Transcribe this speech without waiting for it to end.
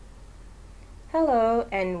Hello,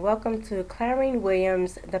 and welcome to Clarine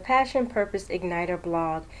Williams, the Passion Purpose Igniter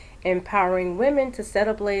blog, empowering women to set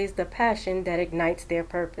ablaze the passion that ignites their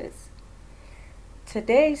purpose.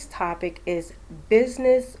 Today's topic is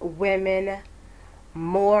business women,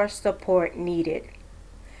 more support needed.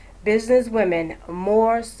 Business women,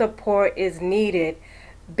 more support is needed.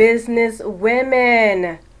 Business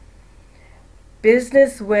women,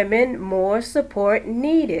 more support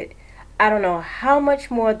needed. I don't know how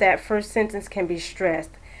much more that first sentence can be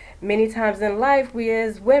stressed. Many times in life, we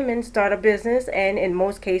as women start a business, and in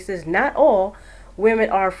most cases, not all,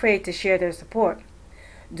 women are afraid to share their support.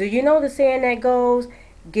 Do you know the saying that goes,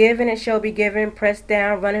 give and it shall be given, pressed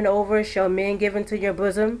down, running over, shall men give into your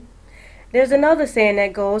bosom? There's another saying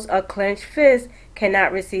that goes, a clenched fist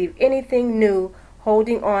cannot receive anything new,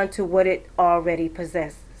 holding on to what it already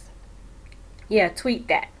possesses. Yeah, tweet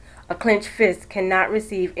that. A clenched fist cannot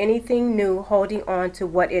receive anything new, holding on to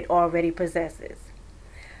what it already possesses.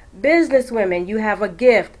 Businesswomen, you have a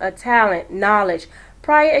gift, a talent, knowledge,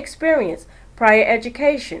 prior experience, prior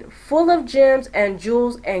education, full of gems and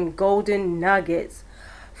jewels and golden nuggets.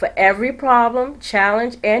 For every problem,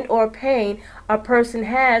 challenge, and or pain a person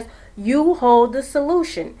has, you hold the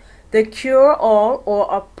solution, the cure-all or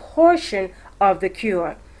a portion of the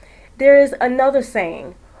cure. There is another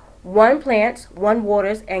saying, one plants, one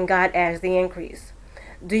waters, and God adds the increase.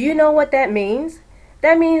 Do you know what that means?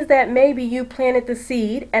 That means that maybe you planted the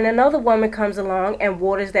seed and another woman comes along and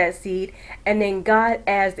waters that seed, and then God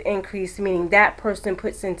adds the increase, meaning that person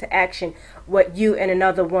puts into action what you and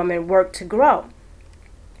another woman work to grow.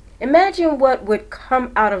 Imagine what would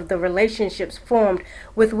come out of the relationships formed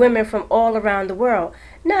with women from all around the world,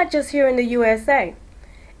 not just here in the USA.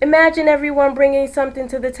 Imagine everyone bringing something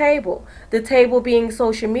to the table being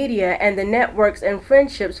social media and the networks and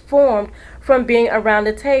friendships formed from being around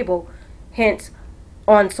the table, hence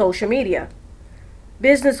on social media.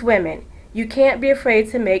 Business women, you can't be afraid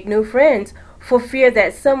to make new friends for fear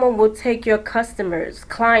that someone will take your customers,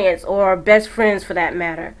 clients, or best friends for that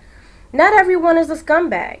matter. Not everyone is a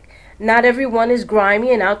scumbag. Not everyone is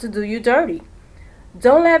grimy and out to do you dirty.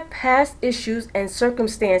 Don't let past issues and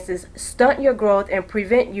circumstances stunt your growth and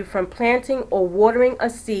prevent you from planting or watering a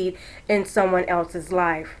seed in someone else's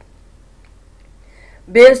life.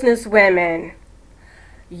 Business women,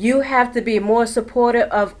 you have to be more supportive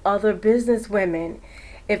of other business women.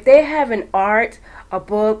 If they have an art, a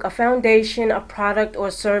book, a foundation, a product, or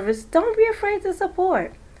service, don't be afraid to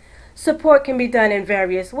support. Support can be done in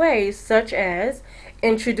various ways, such as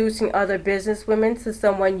introducing other businesswomen to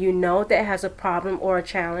someone you know that has a problem or a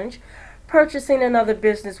challenge, purchasing another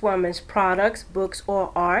businesswoman's products, books,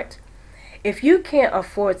 or art. If you can't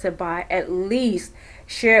afford to buy, at least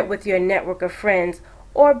share it with your network of friends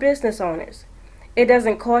or business owners. It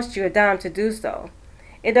doesn't cost you a dime to do so.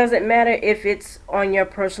 It doesn't matter if it's on your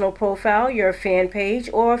personal profile, your fan page,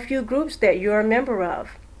 or a few groups that you're a member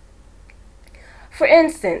of. For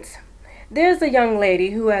instance, there's a young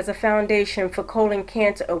lady who has a foundation for colon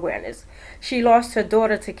cancer awareness. She lost her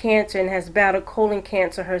daughter to cancer and has battled colon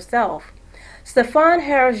cancer herself. Stephon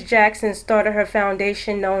Harris Jackson started her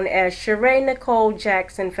foundation known as Sheree Nicole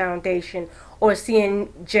Jackson Foundation, or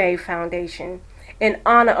CNJ Foundation, in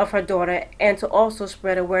honor of her daughter and to also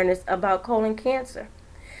spread awareness about colon cancer.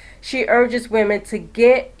 She urges women to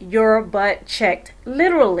get your butt checked,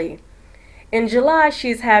 literally. In July,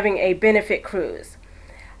 she's having a benefit cruise.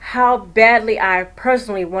 How badly I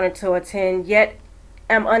personally wanted to attend, yet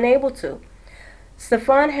am unable to.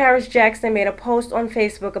 Stephon Harris Jackson made a post on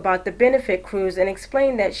Facebook about the benefit cruise and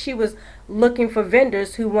explained that she was looking for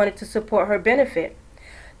vendors who wanted to support her benefit.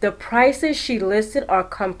 The prices she listed are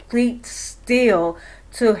complete steal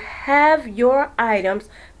to have your items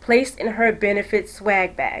placed in her benefit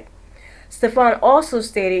swag bag. Stephon also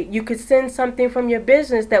stated you could send something from your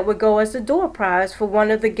business that would go as a door prize for one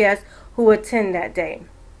of the guests who attend that day.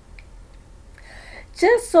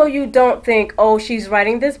 Just so you don't think, oh, she's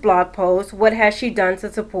writing this blog post, what has she done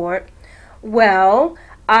to support? Well,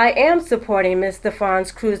 I am supporting Miss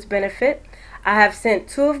Stephon's cruise benefit. I have sent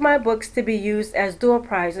 2 of my books to be used as door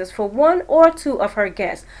prizes for 1 or 2 of her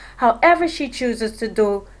guests, however she chooses to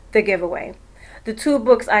do the giveaway. The 2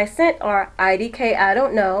 books I sent are IDK I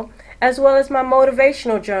Don't Know, as well as my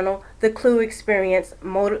motivational journal, The Clue Experience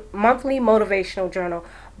Monthly Motivational Journal,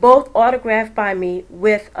 both autographed by me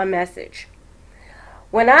with a message.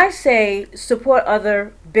 When I say support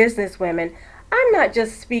other business women, I'm not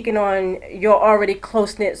just speaking on your already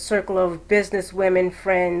close-knit circle of business women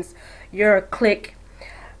friends, your clique.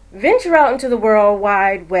 Venture out into the World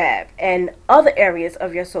Wide Web and other areas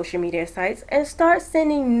of your social media sites and start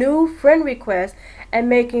sending new friend requests and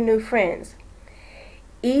making new friends.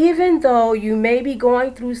 Even though you may be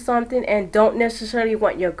going through something and don't necessarily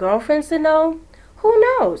want your girlfriends to know, who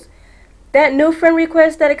knows? That new friend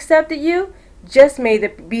request that accepted you just may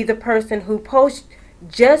be the person who posts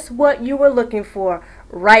just what you were looking for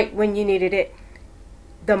right when you needed it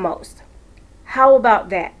the most. How about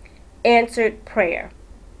that? Answered prayer.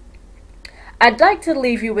 I'd like to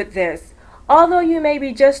leave you with this. Although you may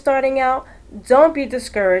be just starting out, don't be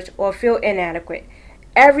discouraged or feel inadequate.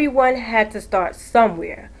 Everyone had to start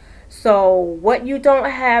somewhere. So what you don't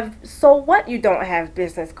have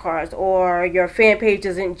business cards, or your fan page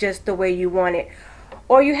isn't just the way you want it,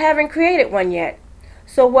 or you haven't created one yet.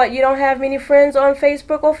 So what, you don't have many friends on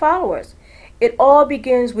Facebook or followers. It all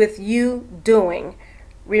begins with you doing.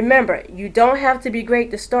 Remember, you don't have to be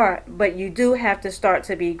great to start, but you do have to start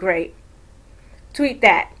to be great. Tweet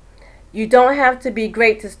that. You don't have to be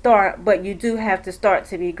great to start, but you do have to start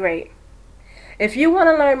to be great. If you want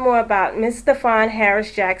to learn more about Ms. Stefan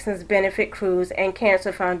Harris Jackson's Benefit Cruise and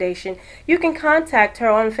Cancer Foundation, you can contact her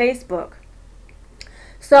on Facebook.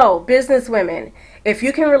 So, business women, if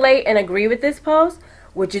you can relate and agree with this post,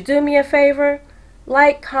 would you do me a favor?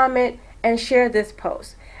 Like, comment, and share this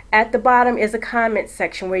post. At the bottom is a comment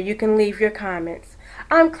section where you can leave your comments.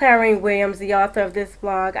 I'm Clarine Williams, the author of this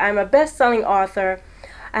blog. I'm a best-selling author.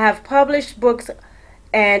 I have published books,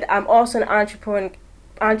 and I'm also an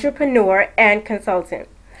entrepreneur and consultant.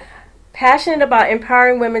 Passionate about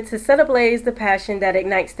empowering women to set ablaze the passion that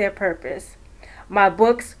ignites their purpose. My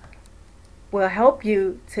books will help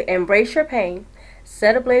you to embrace your pain,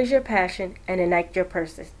 set ablaze your passion, and ignite your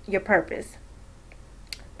purpose.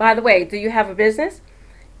 By the way, do you have a business?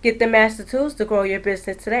 Get the master tools to grow your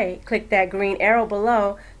business today. Click that green arrow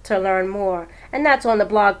below to learn more. And that's on the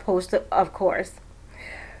blog post, of course.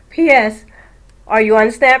 P.S. Are you on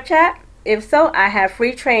Snapchat? If so, I have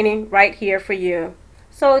free training right here for you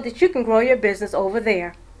so that you can grow your business over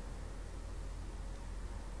there.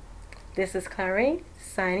 This is Clarine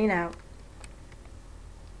signing out.